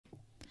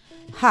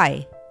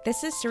Hi,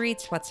 this is Sarit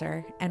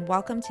Switzer, and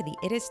welcome to the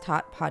It Is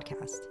Taught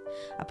podcast,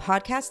 a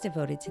podcast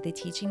devoted to the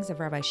teachings of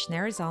Rabbi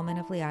Shneur Zalman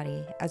of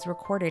Liadi as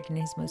recorded in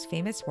his most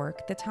famous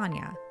work, the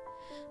Tanya.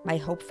 My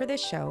hope for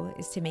this show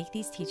is to make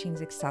these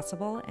teachings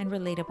accessible and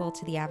relatable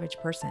to the average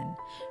person,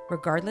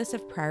 regardless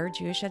of prior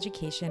Jewish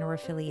education or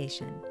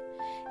affiliation.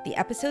 The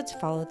episodes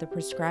follow the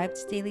prescribed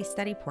daily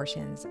study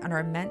portions and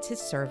are meant to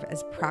serve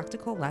as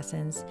practical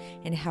lessons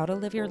in how to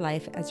live your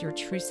life as your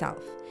true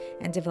self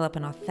and develop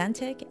an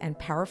authentic and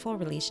powerful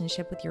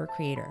relationship with your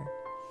Creator.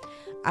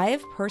 I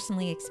have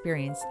personally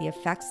experienced the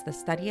effects the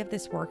study of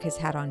this work has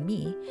had on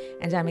me,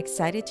 and I'm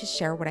excited to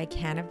share what I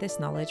can of this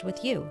knowledge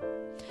with you.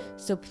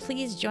 So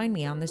please join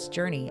me on this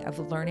journey of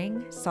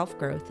learning,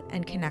 self-growth,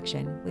 and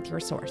connection with your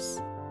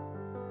source.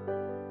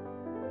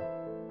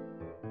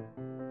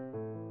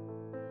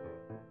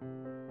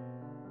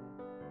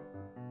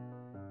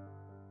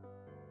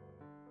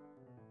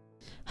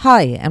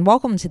 Hi, and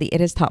welcome to the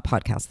It Is Taught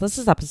podcast. This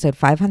is episode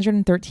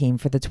 513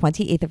 for the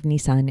 28th of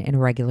Nissan in a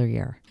regular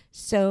year.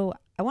 So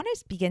I want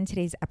to begin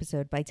today's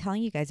episode by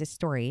telling you guys a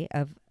story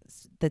of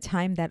the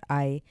time that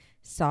I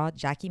saw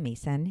Jackie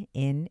Mason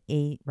in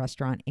a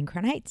restaurant in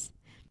Crown Heights.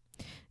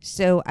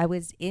 So I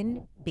was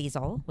in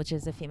Basil, which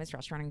is a famous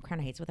restaurant in Crown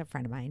Heights, with a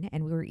friend of mine,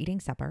 and we were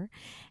eating supper.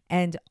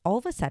 And all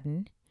of a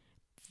sudden,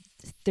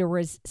 there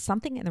was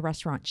something in the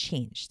restaurant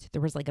changed.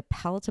 There was like a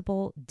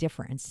palatable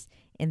difference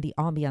in the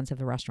ambiance of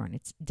the restaurant.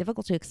 It's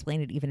difficult to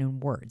explain it even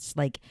in words.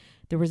 Like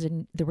there was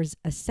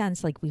a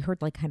sense, like we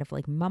heard like kind of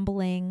like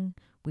mumbling.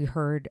 We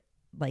heard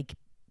like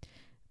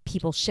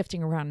people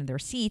shifting around in their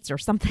seats or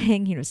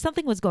something,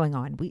 something was going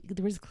on.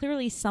 There was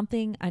clearly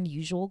something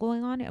unusual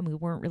going on and we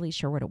weren't really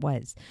sure what it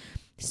was.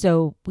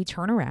 So we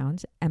turn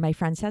around and my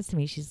friend says to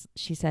me,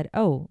 she said,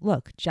 "Oh,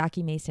 look,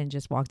 Jackie Mason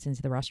just walked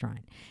into the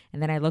restaurant."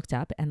 And then I looked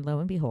up and lo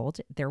and behold,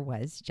 there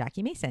was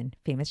Jackie Mason,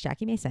 famous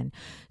Jackie Mason.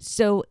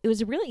 So it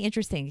was a really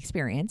interesting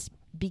experience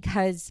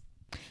because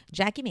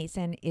Jackie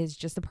Mason is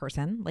just a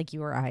person like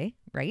you or I,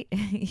 right?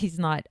 He's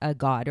not a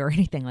god or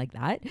anything like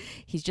that.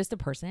 He's just a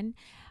person,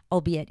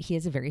 albeit he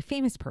is a very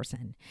famous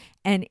person.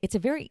 And it's a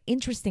very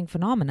interesting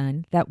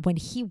phenomenon that when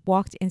he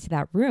walked into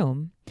that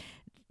room,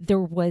 there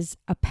was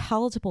a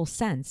palatable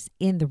sense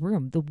in the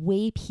room, the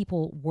way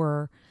people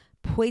were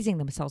poising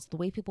themselves, the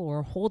way people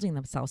were holding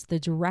themselves, the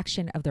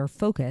direction of their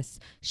focus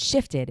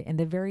shifted in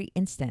the very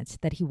instant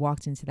that he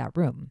walked into that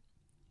room.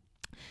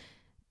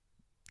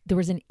 There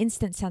was an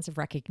instant sense of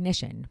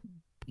recognition.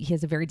 He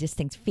has a very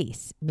distinct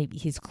face. Maybe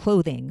his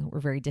clothing were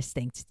very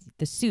distinct.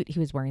 The suit he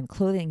was wearing, the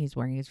clothing he was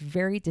wearing is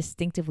very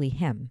distinctively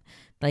him.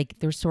 Like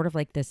there's sort of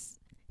like this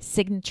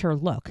signature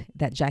look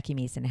that Jackie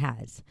Mason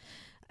has.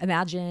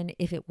 Imagine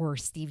if it were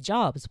Steve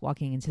Jobs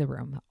walking into the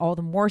room, all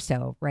the more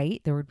so, right?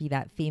 There would be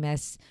that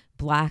famous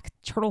black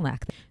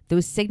turtleneck,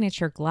 those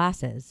signature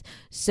glasses.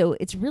 So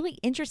it's really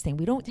interesting.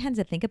 We don't tend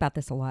to think about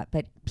this a lot,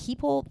 but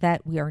people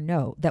that we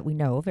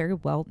know, very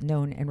well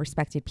known and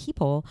respected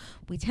people,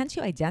 we tend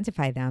to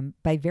identify them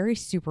by very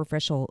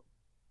superficial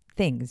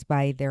things,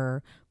 by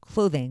their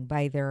clothing,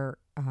 by their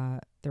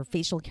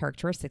facial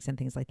characteristics and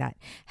things like that.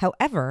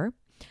 However,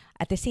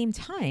 at the same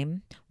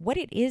time, what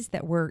it is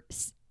that we're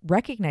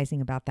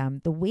recognizing about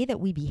them, the way that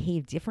we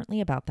behave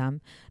differently about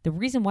them, the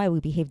reason why we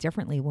behave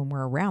differently when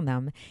we're around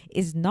them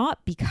is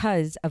not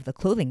because of the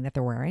clothing that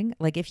they're wearing.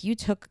 Like if you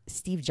took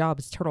Steve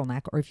Jobs'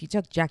 turtleneck or if you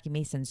took Jackie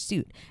Mason's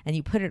suit and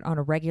you put it on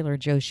a regular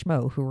Joe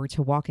Schmo who were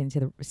to walk into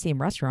the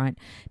same restaurant,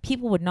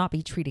 people would not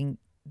be treating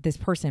this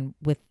person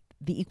with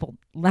the equal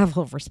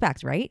level of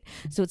respect, right?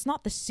 So it's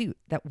not the suit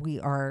that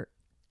we are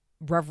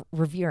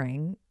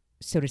revering,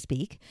 so to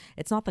speak.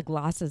 It's not the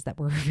glasses that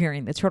we're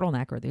revering, the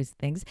turtleneck or those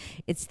things.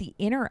 It's the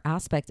inner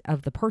aspect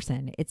of the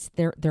person. It's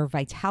their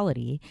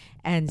vitality,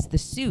 and the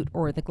suit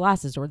or the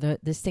glasses or the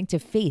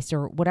distinctive face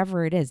or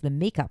whatever it is, the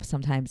makeup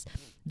sometimes.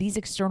 These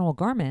external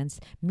garments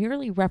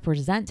merely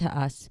represent to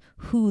us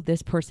who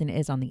this person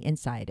is on the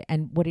inside.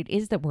 And what it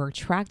is that we're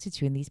attracted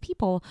to in these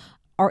people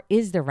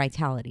is their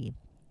vitality.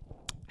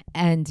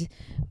 And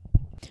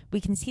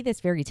we can see this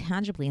very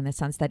tangibly in the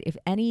sense that if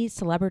any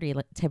celebrity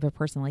type of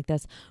person like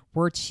this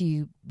were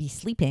to be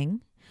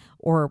sleeping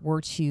or were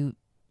to,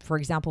 for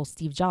example,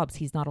 Steve Jobs,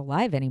 he's not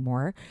alive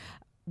anymore.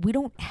 We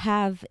don't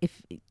have,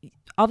 if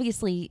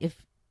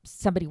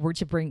somebody were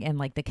to bring in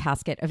like the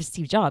casket of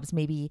Steve Jobs,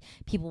 maybe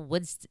people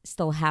would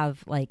still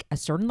have like a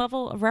certain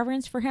level of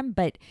reverence for him,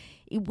 but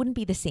it wouldn't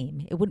be the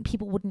same.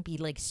 People wouldn't be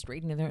like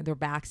straightening their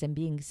backs and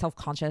being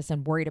self-conscious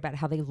and worried about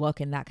how they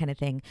look and that kind of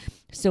thing.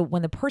 So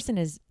when the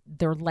person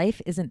their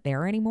life isn't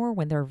there anymore,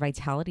 when their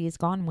vitality is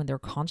gone, when their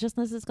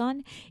consciousness is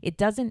gone, it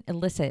doesn't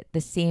elicit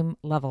the same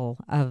level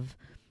of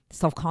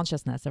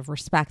self-consciousness, of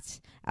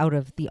respect out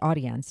of the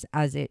audience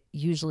as it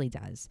usually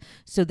does.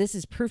 So this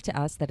is proof to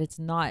us that it's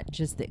not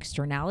just the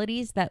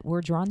externalities that we're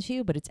drawn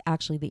to, but it's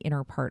actually the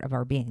inner part of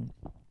our being.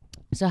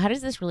 So how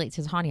does this relate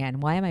to Tanya,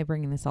 and why am I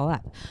bringing this all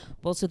up?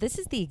 Well, so this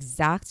is the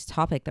exact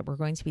topic that we're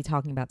going to be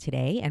talking about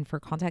today. And for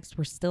context,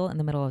 we're still in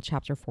the middle of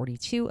chapter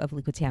 42 of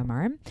Likkutei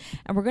Amarim,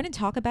 and we're going to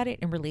talk about it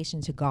in relation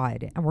to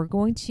God. And we're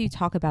going to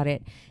talk about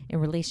it in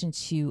relation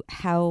to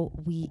how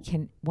we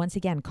can, once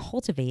again,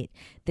 cultivate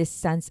this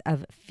sense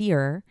of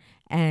fear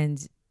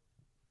and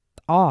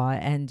awe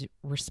and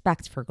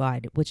respect for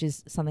God, which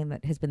is something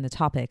that has been the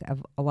topic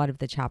of a lot of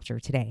the chapter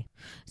today.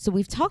 So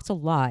we've talked a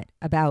lot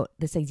about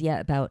this idea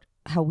about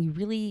how we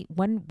really,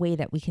 one way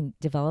that we can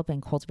develop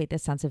and cultivate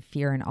this sense of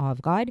fear and awe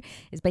of God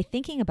is by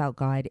thinking about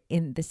God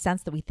in the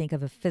sense that we think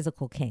of a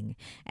physical king.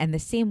 And the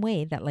same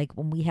way that, like,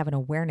 when we have an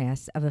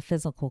awareness of a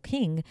physical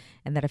king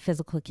and that a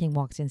physical king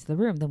walks into the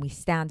room, then we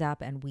stand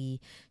up and we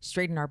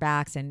straighten our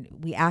backs and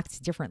we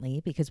act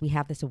differently because we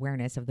have this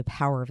awareness of the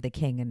power of the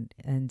king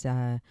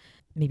and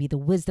maybe the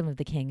wisdom of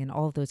the king and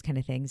all of those kind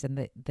of things,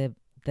 and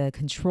the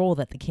control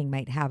that the king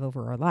might have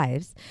over our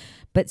lives.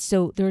 But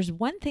so there's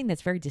one thing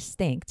that's very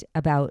distinct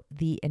about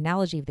the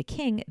analogy of the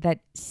king that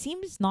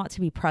seems not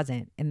to be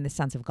present in the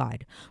sense of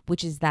God,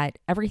 which is that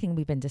everything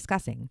we've been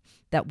discussing,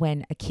 that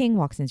when a king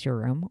walks into a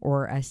room,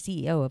 or a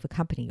CEO of a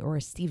company, or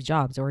a Steve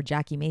Jobs, or a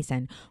Jackie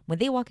Mason, when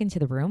they walk into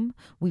the room,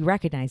 we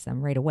recognize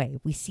them right away.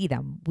 We see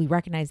them. We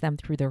recognize them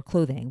through their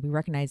clothing. We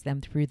recognize them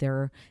through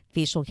their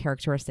facial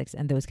characteristics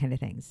and those kind of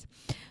things.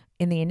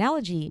 In the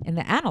analogy, in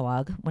the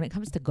analog, when it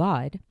comes to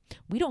God,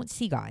 we don't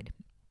see God.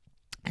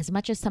 As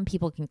much as some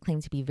people can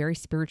claim to be very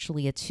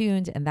spiritually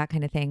attuned and that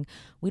kind of thing,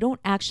 we don't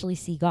actually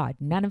see God.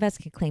 None of us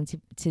can claim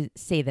to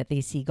say that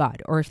they see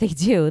God. Or if they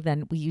do,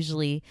 then we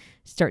usually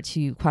start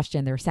to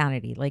question their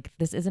sanity. Like,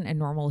 this isn't a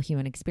normal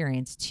human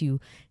experience to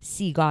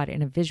see God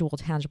in a visual,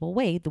 tangible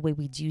way, the way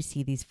we do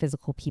see these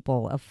physical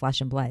people of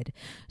flesh and blood.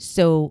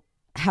 So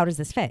how does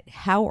this fit?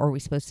 How are we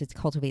supposed to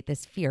cultivate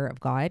this fear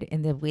of God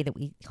in the way that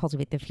we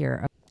cultivate the fear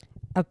of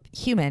a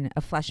human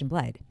of flesh and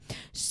blood?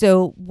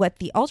 So what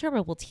the Alter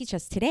Rebbe will teach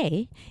us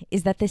today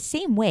is that the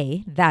same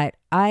way that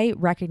I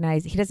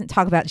recognize, he doesn't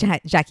talk about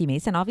Jackie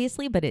Mason,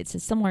 obviously, but it's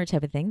a similar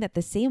type of thing, that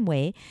the same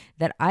way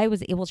that I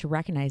was able to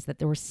recognize that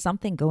there was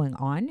something going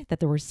on, that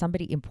there was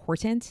somebody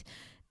important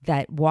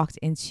that walked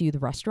into the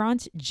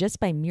restaurant just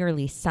by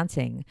merely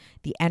sensing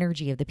the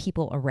energy of the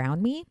people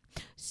around me,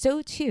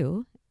 so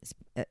too,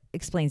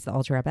 explains the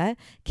Alter Rebbe,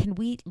 can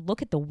we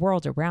look at the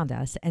world around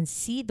us and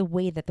see the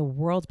way that the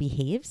world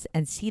behaves,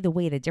 and see the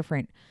way that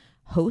different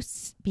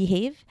hosts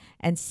behave,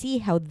 and see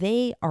how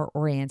they are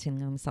orienting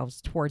themselves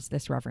towards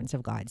this reverence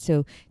of God.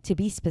 So to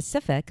be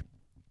specific,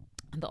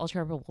 the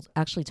Alter Rebbe will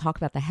actually talk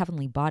about the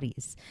heavenly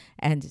bodies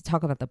and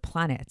talk about the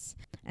planets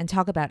and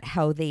talk about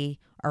how they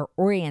are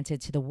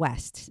oriented to the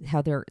west,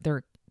 how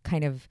they're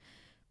kind of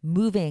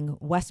moving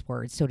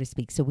westward, so to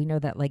speak. So we know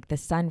that, like, the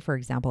sun, for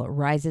example, it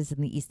rises in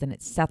the east and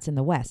it sets in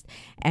the west.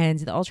 And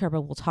the Alter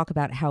Rebbe will talk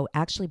about how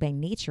actually by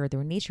nature,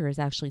 their nature is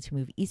actually to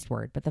move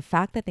eastward. But the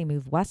fact that they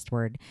move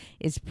westward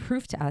is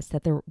proof to us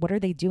that what are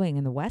they doing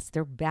in the west?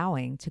 They're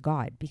bowing to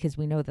God, because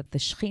we know that the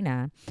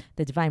Shekhinah,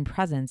 the divine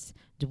presence,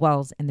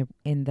 dwells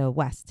in the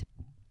west.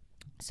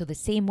 So the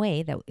same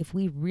way that if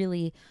we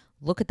really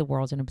look at the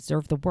world and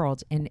observe the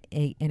world in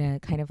a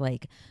kind of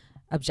like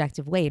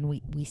objective way, and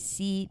we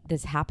see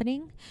this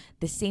happening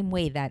the same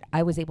way that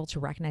I was able to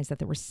recognize that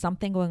there was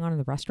something going on in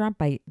the restaurant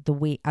by the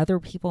way other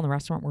people in the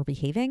restaurant were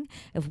behaving.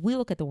 If we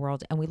look at the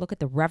world and we look at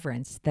the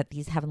reverence that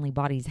these heavenly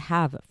bodies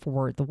have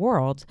for the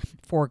world,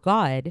 for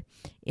God,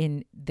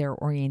 in their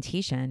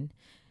orientation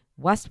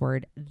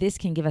westward, this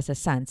can give us a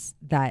sense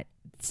that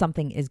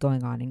something is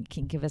going on and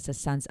can give us a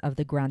sense of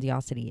the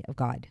grandiosity of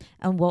God.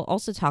 And we'll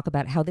also talk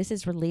about how this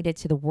is related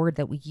to the word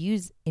that we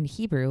use in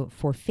Hebrew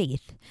for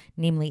faith,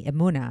 namely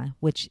emunah,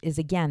 which is,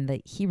 again,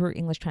 the Hebrew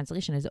English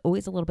translation is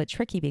always a little bit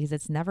tricky because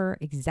it's never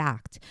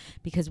exact,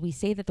 because we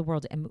say that the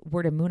word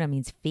emunah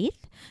means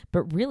faith,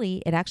 but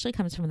really it actually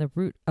comes from the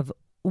root of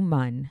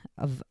uman,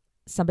 of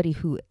somebody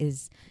who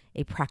is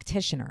a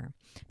practitioner,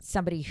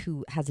 somebody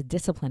who has a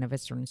discipline of a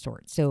certain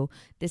sort. So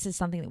this is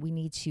something that we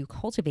need to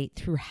cultivate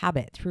through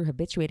habit, through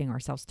habituating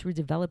ourselves, through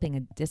developing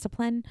a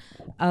discipline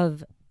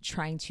of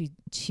trying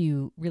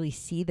to really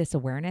see this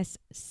awareness,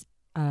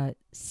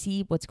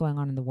 see what's going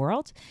on in the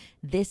world.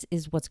 This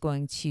is what's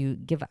going to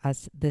give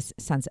us this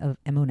sense of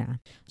emunah.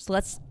 So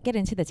let's get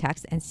into the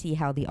text and see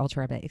how the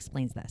Alter Rebbe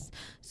explains this.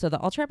 So the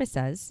Alter Rebbe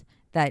says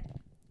that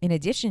in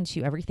addition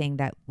to everything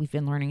that we've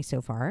been learning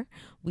so far,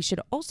 we should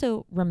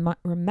also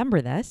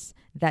remember this,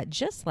 that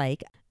just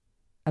like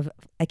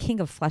a king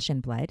of flesh and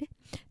blood,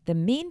 the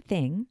main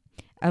thing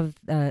of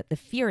the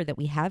fear that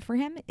we have for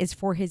him is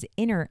for his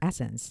inner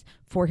essence,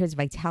 for his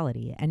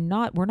vitality, and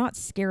we're not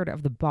scared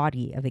of the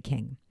body of the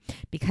king.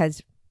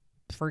 Because,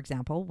 for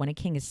example, when a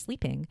king is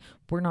sleeping,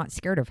 we're not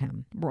scared of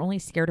him. We're only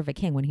scared of a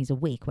king when he's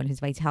awake, when his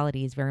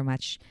vitality is very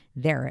much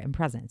there and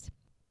present.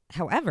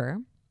 However,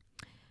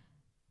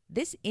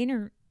 this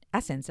inner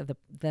essence of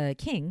the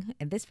king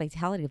and this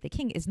vitality of the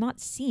king is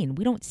not seen.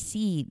 We don't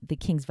see the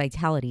king's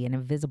vitality in a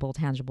visible,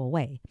 tangible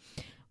way.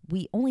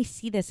 we only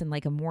see this in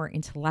like a more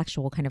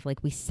intellectual kind of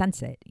like, we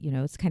sense it,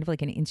 it's kind of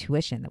like an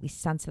intuition that we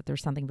sense that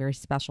there's something very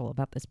special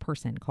about this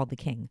person called the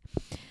king.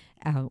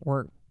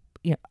 Or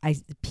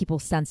people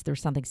sense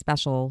there's something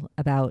special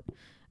about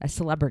a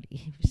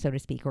celebrity, so to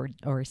speak,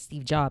 or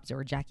Steve Jobs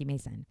or Jackie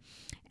Mason.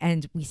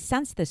 And we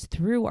sense this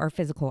through our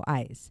physical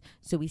eyes.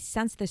 So we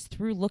sense this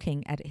through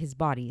looking at his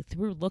body,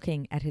 through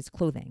looking at his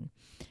clothing,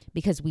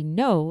 because we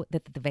know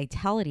that the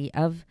vitality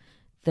of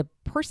the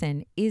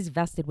person is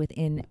vested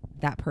within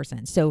that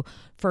person. So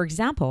for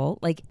example,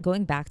 like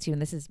going back to,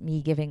 and this is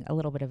me giving a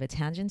little bit of a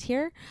tangent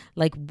here,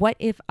 like what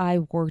if I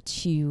were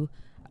to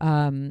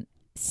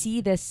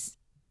see this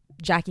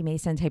Jackie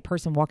Mason type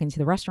person walk into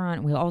the restaurant,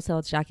 and we all saw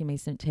it's Jackie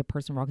Mason type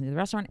person walking into the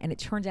restaurant, and it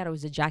turns out it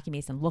was a Jackie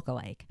Mason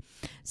lookalike.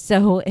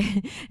 So,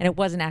 and it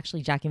wasn't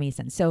actually Jackie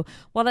Mason. So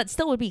while that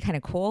still would be kind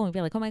of cool, and we'd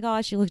be like, oh my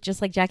gosh, you look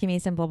just like Jackie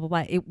Mason, blah, blah,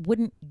 blah, it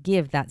wouldn't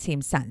give that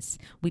same sense.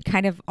 We'd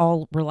kind of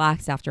all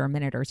relax after a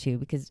minute or two,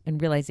 because in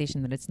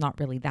realization that it's not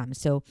really them.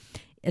 So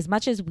as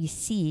much as we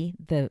see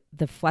the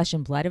flesh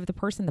and blood of the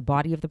person, the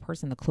body of the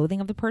person, the clothing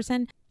of the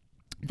person,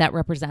 that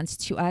represents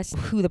to us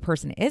who the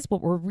person is,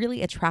 what we're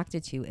really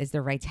attracted to is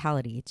their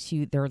vitality,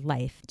 to their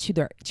life, to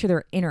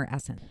their inner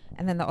essence.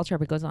 And then the Alter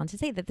Rebbe goes on to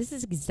say that this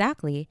is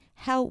exactly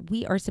how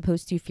we are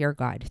supposed to fear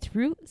God,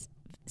 through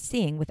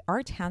seeing with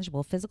our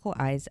tangible physical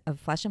eyes of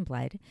flesh and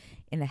blood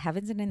in the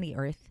heavens and in the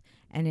earth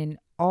and in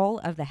all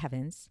of the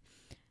heavens,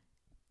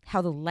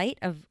 how the light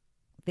of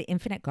the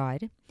infinite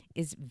God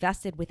is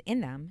vested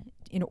within them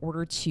in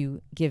order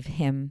to give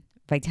him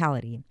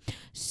vitality.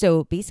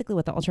 So basically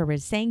what the Alter Rebbe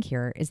is saying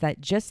here is that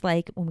just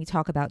like when we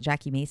talk about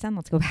Jackie Mason,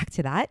 let's go back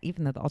to that,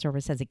 even though the Alter Rebbe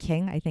says a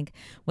king, I think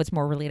what's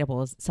more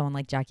relatable is someone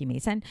like Jackie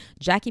Mason.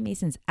 Jackie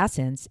Mason's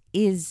essence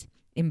is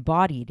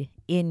embodied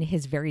in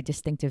his very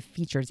distinctive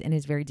features, in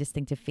his very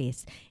distinctive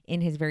face, in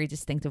his very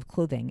distinctive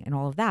clothing and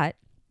all of that.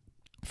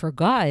 For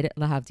God,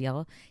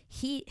 lahavdil,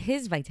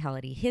 his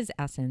vitality, his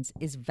essence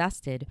is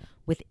vested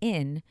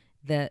within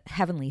the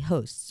heavenly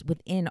hosts,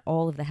 within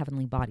all of the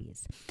heavenly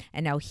bodies.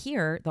 And now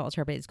here, the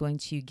Alter Rebbe is going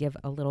to give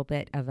a little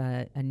bit of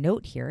a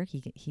note here.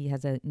 He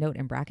has a note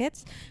in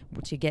brackets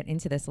to get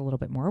into this a little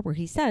bit more, where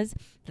he says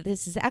that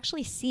this is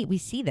actually, we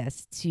see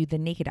this to the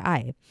naked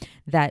eye,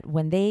 that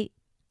when we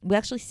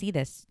actually see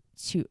this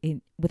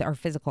with our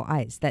physical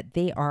eyes, that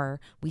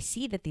we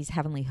see that these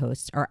heavenly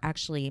hosts are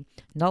actually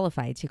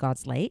nullified to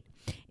God's light,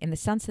 in the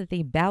sense that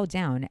they bow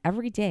down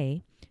every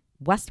day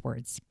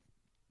westwards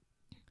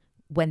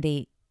when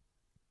they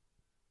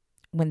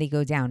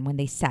go down, when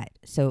they set.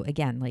 So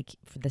again, like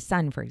for the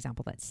sun, for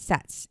example, that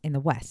sets in the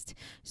west.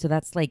 So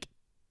that's like,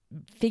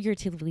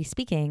 figuratively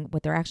speaking,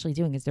 what they're actually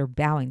doing is they're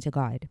bowing to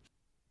God.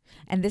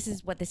 And this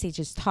is what the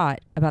sages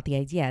taught about the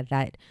idea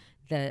that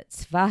the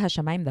tzva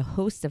hashamayim, the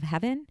hosts of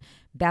heaven,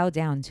 bow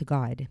down to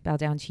God, bow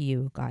down to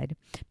you, God,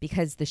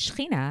 because the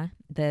Shekhinah,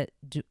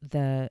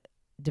 the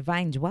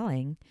divine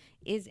dwelling,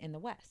 is in the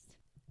west.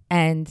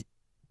 And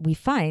we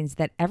find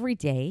that every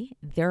day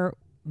their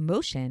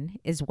motion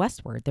is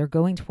westward. They're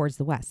going towards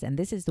the west, and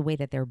this is the way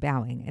that they're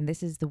bowing, and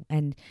this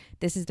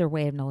is their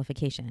way of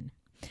nullification.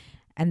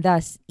 And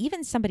thus,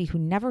 even somebody who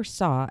never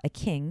saw a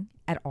king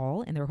at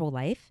all in their whole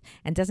life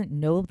and doesn't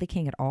know the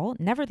king at all,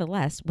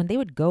 nevertheless, when they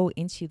would go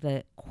into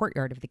the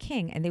courtyard of the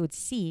king and they would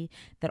see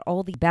that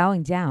all the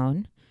bowing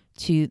down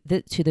to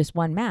this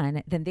one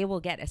man, then they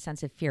will get a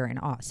sense of fear and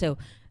awe. So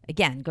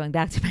again, going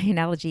back to my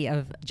analogy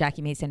of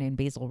Jackie Mason in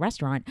Basil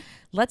Restaurant,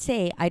 let's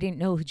say I didn't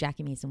know who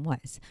Jackie Mason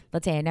was.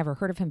 Let's say I never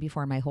heard of him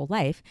before in my whole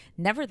life.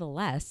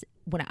 Nevertheless,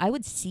 when I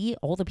would see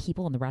all the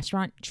people in the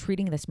restaurant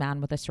treating this man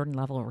with a certain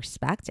level of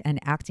respect and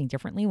acting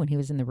differently when he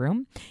was in the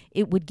room,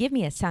 it would give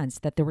me a sense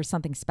that there was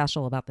something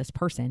special about this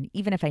person,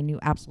 even if I knew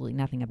absolutely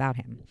nothing about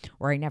him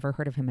or I never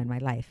heard of him in my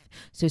life.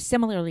 So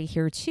similarly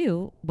here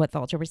too, what the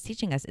Alter was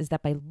teaching us is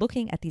that by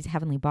looking at these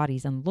heavenly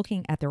bodies and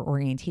looking at their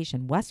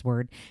orientation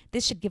westward,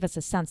 this should give us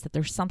a sense that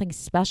there's something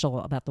special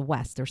about the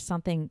West. There's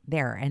something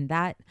there. And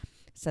that,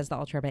 says the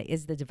Alter Rebbe,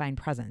 is the divine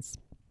presence.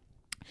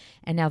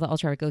 And now the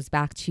Alter Rebbe goes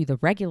back to the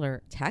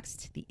regular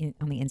text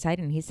on the inside,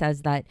 and he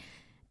says that,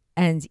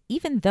 and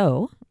even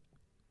though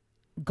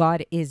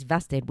God is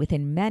vested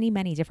within many,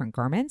 many different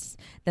garments,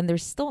 then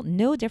there's still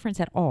no difference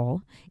at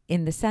all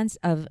in the sense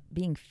of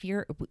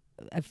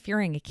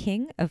fearing a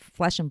king of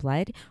flesh and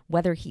blood,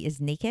 whether he is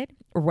naked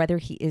or whether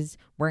he is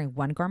wearing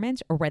one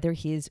garment or whether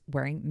he is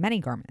wearing many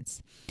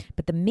garments.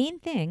 But the main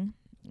thing,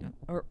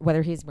 or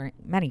whether he's wearing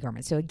many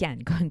garments. So again,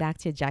 going back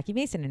to Jackie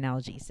Mason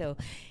analogy. So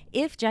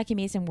if Jackie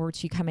Mason were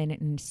to come in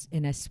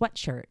a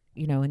sweatshirt,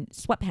 in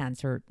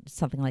sweatpants or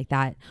something like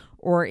that,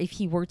 or if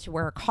he were to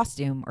wear a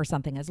costume or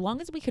something, as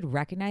long as we could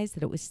recognize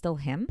that it was still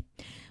him,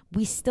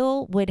 we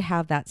still would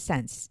have that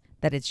sense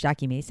that it's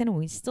Jackie Mason, and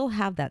we still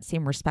have that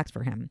same respect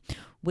for him,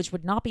 which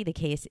would not be the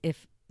case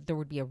if there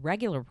would be a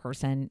regular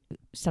person,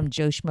 some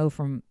Joe Schmo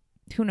from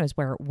who knows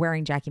where,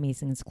 wearing Jackie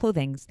Mason's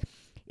clothing.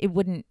 It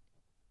wouldn't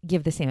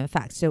give the same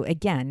effect. So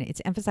again,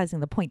 it's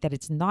emphasizing the point that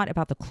it's not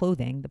about the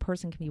clothing. The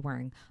person can be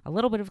wearing a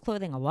little bit of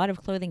clothing, a lot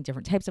of clothing,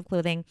 different types of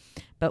clothing,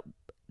 but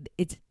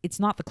it's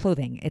not the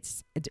clothing.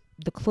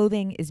 The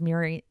clothing is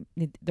mirroring,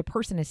 the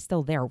person is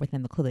still there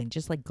within the clothing,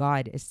 just like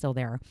God is still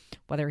there,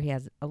 whether he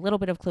has a little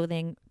bit of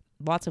clothing,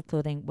 lots of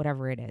clothing,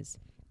 whatever it is.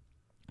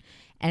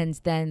 And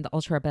then the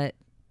Alter Rebbe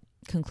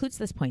concludes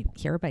this point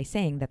here by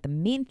saying that the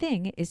main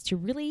thing is to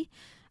really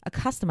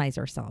accustomize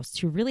ourselves,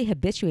 to really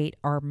habituate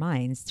our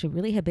minds, to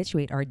really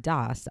habituate our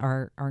das,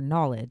 our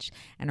knowledge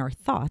and our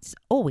thoughts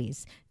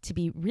always to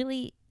be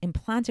really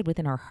implanted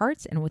within our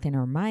hearts and within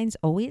our minds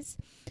always,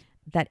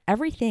 that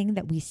everything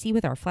that we see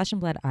with our flesh and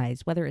blood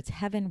eyes, whether it's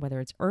heaven, whether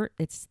it's earth,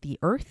 it's the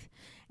earth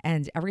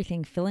and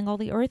everything filling all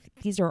the earth,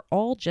 these are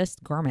all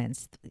just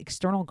garments,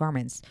 external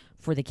garments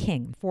for the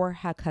King, for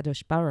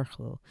HaKadosh Baruch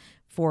Hu,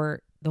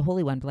 for the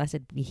Holy One,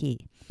 blessed be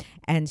He.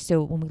 And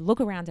so when we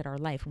look around at our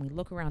life, when we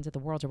look around at the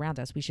world around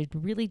us, we should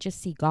really just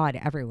see God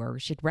everywhere. We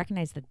should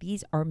recognize that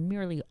these are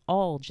merely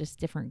all just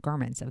different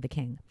garments of the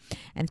King.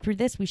 And through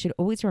this, we should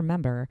always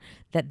remember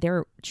that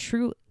their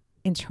true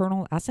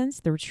internal essence,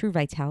 their true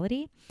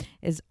vitality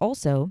is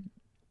also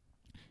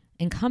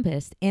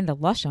encompassed in the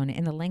lashon,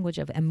 in the language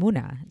of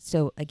emunah.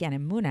 So again,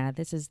 emunah,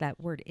 this is that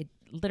word. It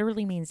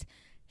literally means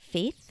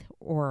faith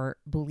or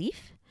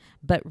belief,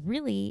 but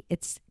really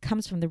it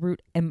comes from the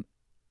root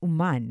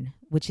uman,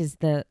 which is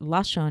the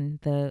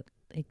lashon,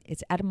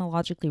 it's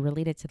etymologically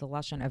related to the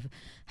lashon of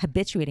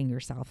habituating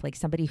yourself, like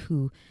somebody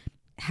who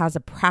has a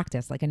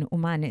practice, like an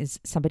uman is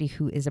somebody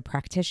who is a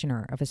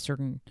practitioner of a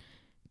certain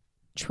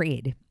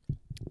trade,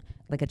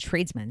 like a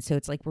tradesman. So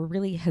it's like we're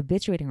really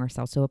habituating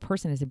ourselves. So a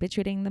person is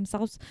habituating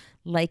themselves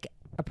like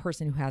a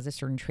person who has a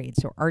certain trade.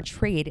 So our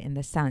trade in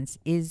this sense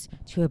is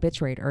to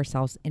habituate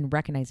ourselves in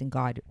recognizing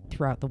God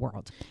throughout the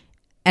world.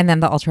 And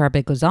then the Alter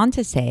Rebbe goes on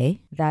to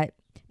say that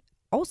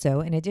also,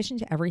 in addition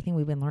to everything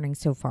we've been learning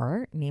so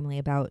far, namely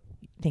about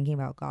thinking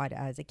about God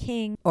as a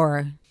king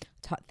or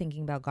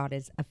thinking about God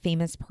as a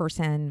famous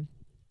person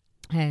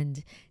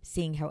and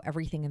seeing how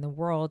everything in the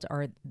world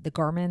are the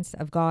garments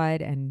of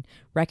God and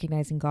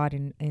recognizing God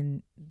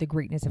in the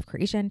greatness of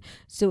creation.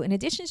 So in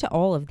addition to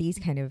all of these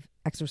kind of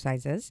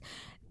exercises,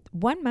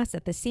 one must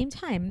at the same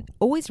time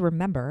always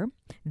remember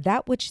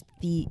that which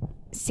the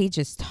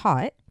sages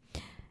taught,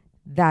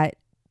 that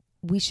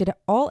we should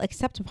all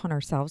accept upon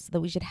ourselves,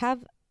 that we should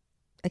have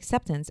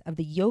acceptance of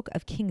the yoke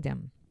of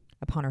kingdom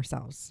upon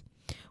ourselves,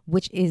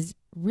 which is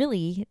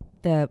really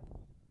the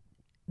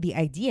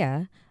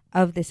idea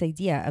of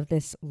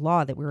this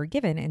law that we were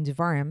given in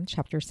Devarim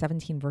chapter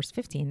 17 verse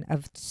 15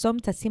 of Som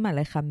tasim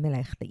alecha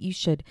melech, that you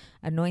should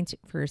anoint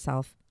for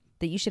yourself,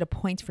 that you should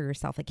appoint for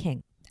yourself a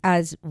king.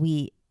 As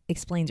we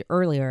explained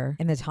earlier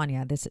in the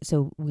Tanya,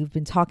 so we've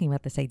been talking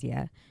about this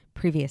idea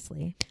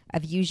previously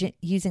of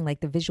using like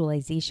the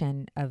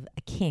visualization of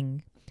a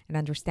king and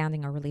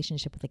understanding our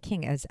relationship with the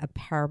king as a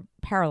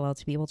parallel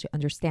to be able to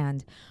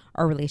understand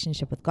our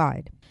relationship with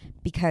God.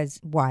 Because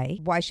why?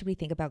 Why should we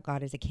think about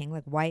God as a king?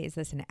 Like, why is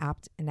this an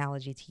apt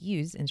analogy to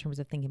use in terms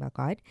of thinking about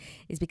God?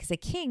 Is because a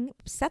king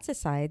sets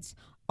aside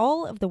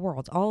all of the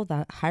worlds, all of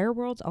the higher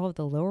worlds, all of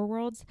the lower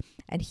worlds,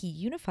 and he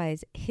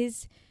unifies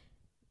his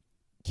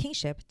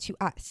kingship to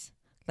us.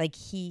 Like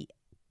he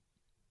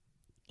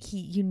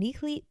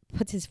uniquely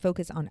puts his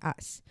focus on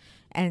us,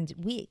 and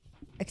we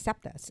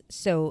accept this.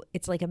 So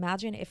it's like,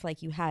 imagine if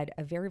like you had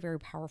a very, very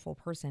powerful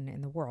person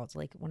in the world,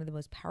 like one of the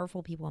most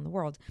powerful people in the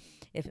world.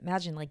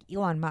 Imagine like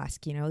Elon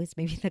Musk, it's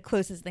maybe the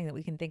closest thing that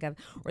we can think of,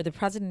 or the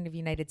president of the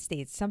United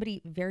States,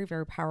 somebody very,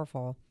 very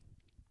powerful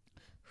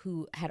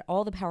who had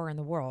all the power in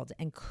the world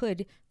and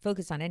could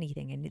focus on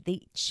anything. And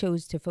they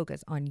chose to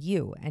focus on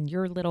you and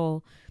your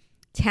little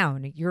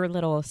town, your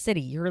little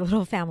city, your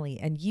little family,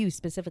 and you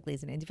specifically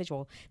as an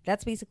individual.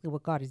 That's basically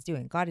what God is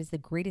doing. God is the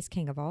greatest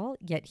king of all,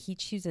 yet he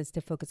chooses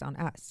to focus on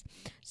us.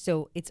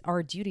 So it's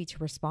our duty to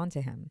respond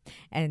to him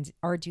and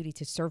our duty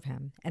to serve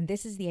him. And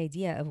this is the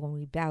idea of when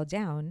we bow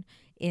down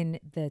in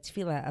the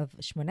tefillah of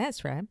Shmoneh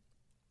Esrei.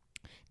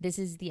 This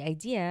is the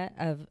idea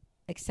of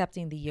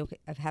accepting the yoke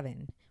of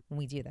heaven when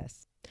we do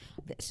this.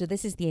 So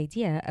this is the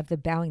idea of the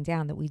bowing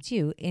down that we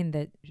do in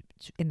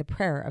the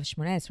prayer of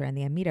Shmoneh Esrei and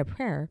the Amida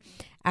prayer,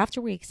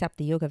 after we accept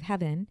the yoke of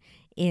heaven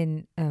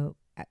in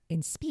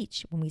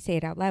speech, when we say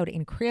it out loud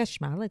in Kriya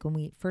Shema, like when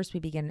we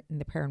begin in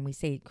the prayer and we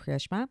say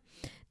Kriya Shema,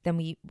 then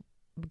we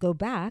go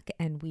back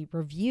and we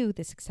review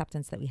this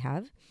acceptance that we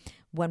have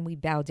when we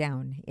bow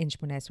down in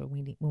Shmoneh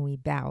Esrei, when we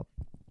bow.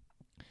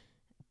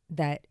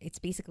 That it's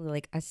basically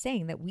like us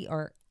saying that we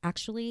are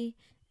actually,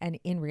 and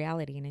in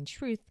reality and in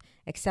truth,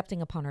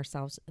 accepting upon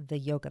ourselves the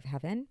yoke of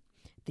heaven,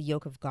 the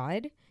yoke of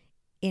God,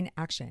 in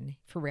action,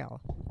 for real,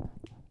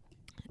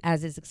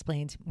 as is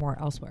explained more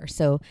elsewhere.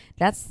 So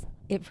that's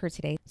it for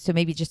today. So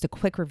maybe just a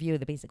quick review of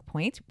the basic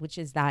point, which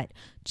is that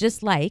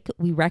just like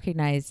we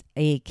recognize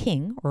a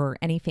king or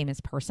any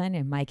famous person,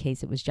 in my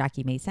case it was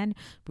Jackie Mason,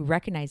 we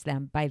recognize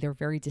them by their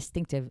very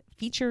distinctive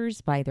features,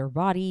 by their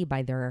body,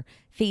 by their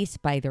face,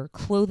 by their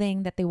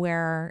clothing that they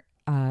wear,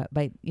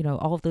 by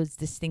all of those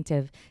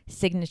distinctive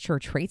signature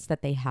traits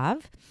that they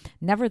have.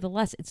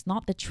 Nevertheless, it's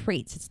not the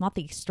traits, it's not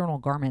the external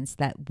garments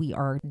that we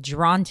are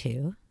drawn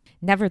to.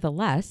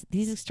 Nevertheless,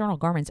 these external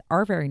garments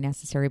are very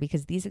necessary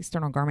because these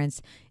external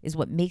garments is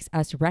what makes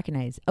us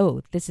recognize,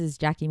 oh, this is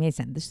Jackie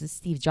Mason, this is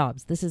Steve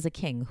Jobs, this is a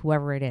king,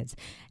 whoever it is.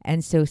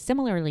 And so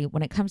similarly,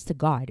 when it comes to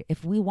God,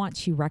 if we want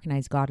to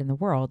recognize God in the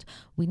world,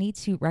 we need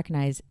to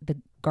recognize the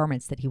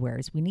garments that he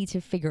wears. We need to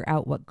figure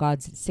out what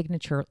God's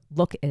signature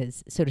look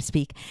is, so to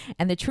speak.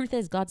 And the truth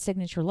is, God's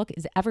signature look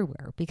is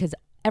everywhere, because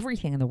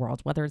everything in the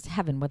world, whether it's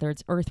heaven, whether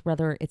it's earth,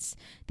 whether it's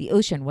the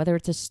ocean, whether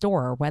it's a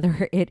store,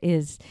 whether it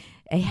is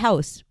a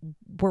house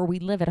where we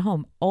live at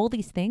home, all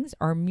these things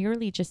are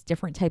merely just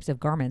different types of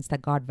garments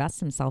that God vests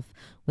himself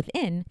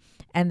within.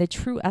 And the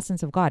true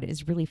essence of God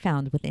is really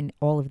found within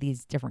all of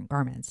these different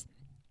garments.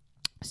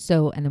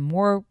 So, and the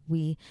more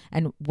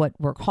and what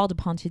we're called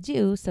upon to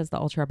do, says the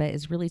Alter Rebbe,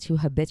 is really to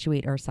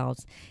habituate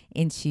ourselves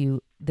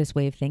into this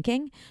way of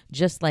thinking,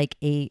 just like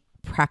a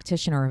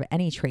practitioner of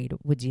any trade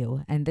would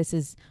do. And this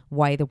is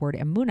why the word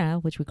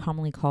emunah, which we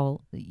commonly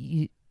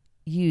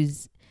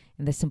use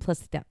in the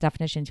simplistic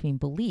definition to mean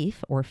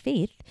belief or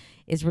faith,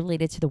 is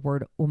related to the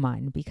word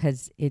uman,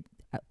 because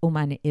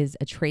uman is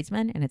a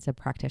tradesman and it's a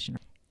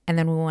practitioner. And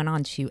then we went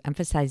on to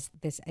emphasize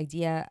this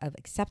idea of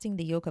accepting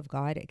the yoke of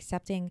God,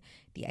 accepting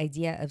the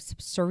idea of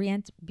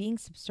being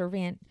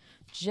subservient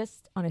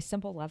just on a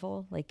simple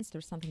level. Like,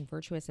 there's something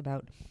virtuous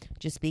about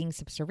just being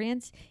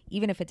subservient,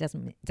 even if it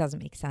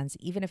doesn't make sense,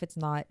 even if it's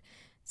not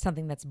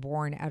something that's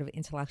born out of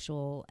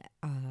intellectual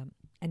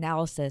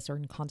analysis or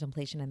in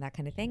contemplation and that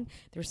kind of thing.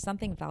 There's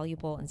something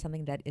valuable and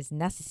something that is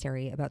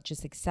necessary about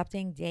just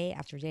accepting day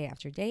after day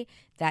after day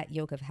that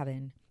yoke of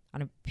heaven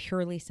on a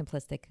purely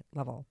simplistic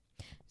level.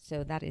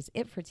 So that is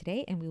it for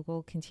today, and we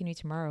will continue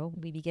tomorrow.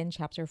 We begin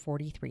chapter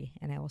 43,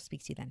 and I will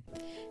speak to you then.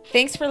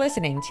 Thanks for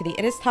listening to the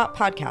It Is Taught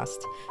podcast,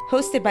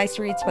 hosted by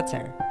Sarit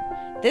Switzer.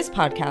 This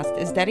podcast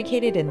is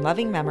dedicated in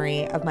loving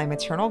memory of my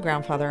maternal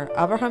grandfather,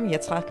 Avraham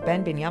Yitzchak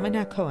ben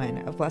Binyamin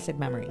HaKohen of blessed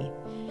memory.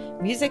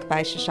 Music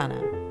by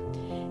Shoshana.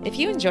 If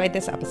you enjoyed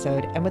this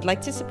episode and would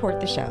like to support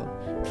the show,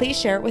 please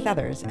share it with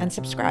others and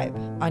subscribe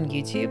on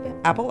YouTube,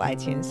 Apple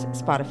iTunes,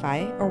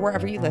 Spotify, or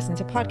wherever you listen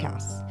to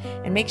podcasts.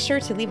 And make sure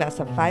to leave us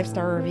a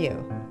 5-star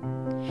review.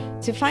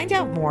 To find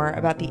out more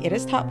about the It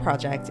Is Taught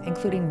project,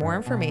 including more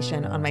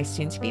information on my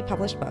soon-to-be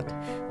published book,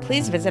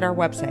 please visit our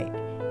website,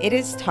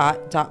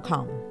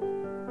 itistaught.com.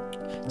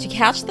 To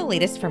catch the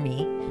latest from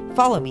me,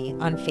 follow me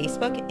on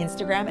Facebook,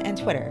 Instagram, and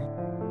Twitter.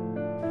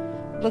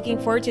 Looking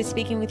forward to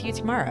speaking with you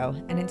tomorrow,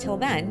 and until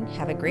then,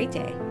 have a great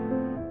day.